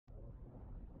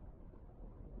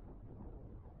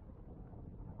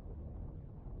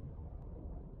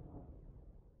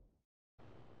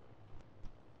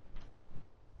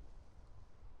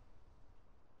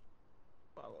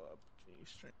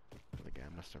straight. The guy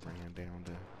must have ran down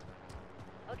to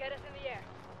I'll get us in the air.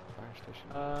 fire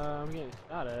station. I'm getting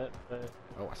shot at, but...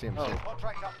 Oh, I see him. Oh.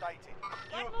 Contract updated.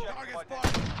 New objective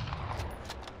identified.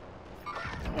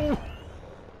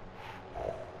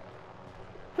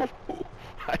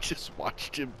 I just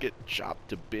watched him get chopped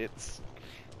to bits.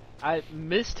 I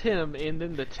missed him, and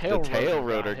then the tail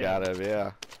rotor got him,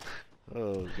 yeah.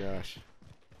 Oh, gosh.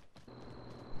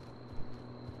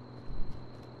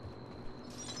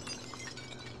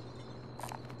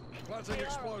 Planting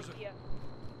explosive. You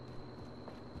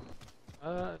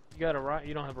got a rock.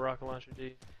 You don't have a rocket launcher, do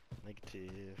you?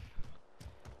 Negative.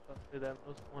 I'll do that.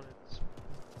 Most wanted.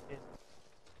 Yeah.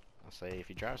 I'll say if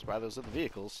he drives by those other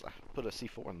vehicles, I put a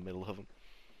C4 in the middle of them.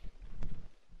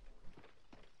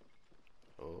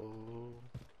 Oh.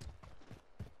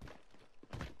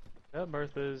 That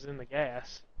Bertha's in the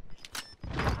gas.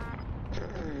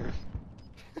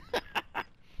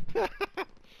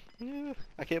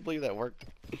 I can't believe that worked.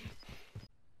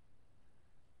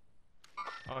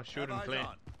 Oh, shoot him, Clint.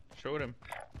 Shoot him.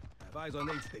 Have eyes on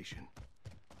aid station.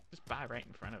 Just buy right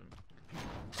in front of him.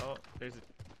 Oh, there's a...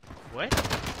 What?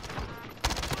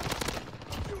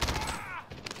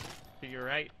 To your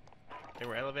right. They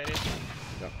were elevated.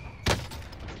 Yep.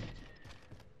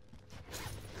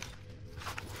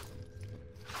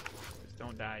 Just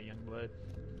don't die, young blood.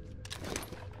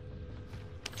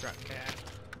 Drop cat.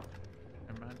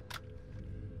 Never mind.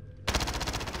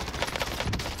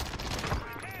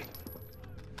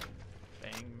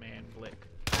 Bang, man, blick.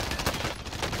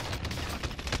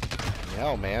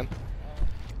 Hell, man.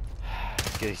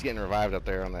 He's getting revived up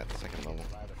there on that second level.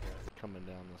 Coming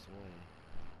down this way.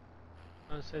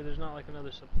 I was gonna say there's not like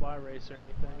another supply race or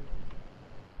anything.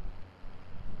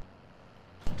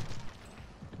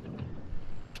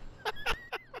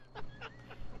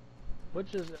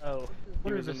 Which is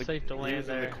He was safe to land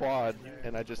there? in the quad,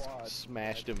 and I just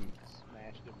smashed him.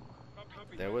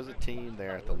 There was a team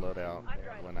there at the loadout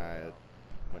when I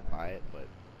went by it, but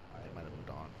they might have moved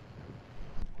on.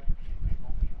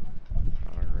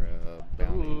 Our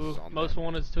bounties on most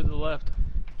wanted to the left.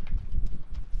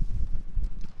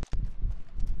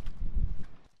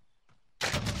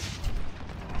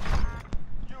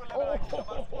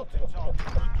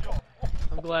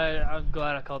 I'm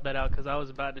glad I called that out because I was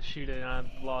about to shoot it and I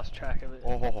lost track of it.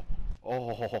 Oh,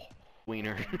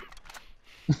 wiener.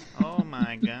 Oh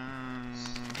my god.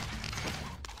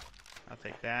 I'll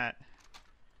take that.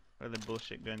 What other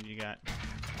bullshit guns you got?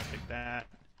 I'll take that.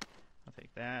 I'll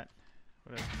take that.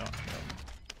 What else? Oh,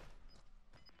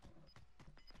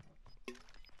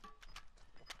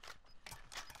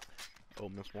 Oh,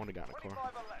 Miss Wanda got in a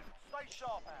car. Stay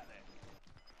sharp out there.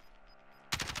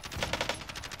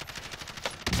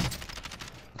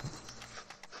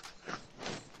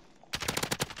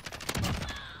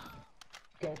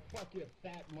 Go fuck your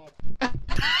fat mother.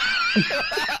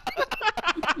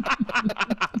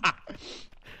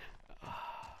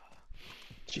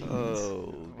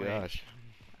 Oh gosh.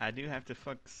 I do have to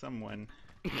fuck someone.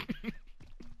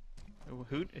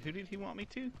 Who did he want me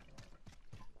to?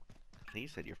 He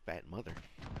said your fat mother.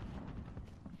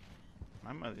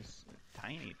 My mother's a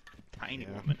tiny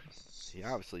Yeah. woman. He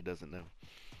obviously doesn't know.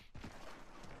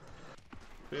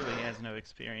 Clearly has no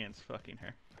experience fucking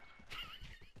her.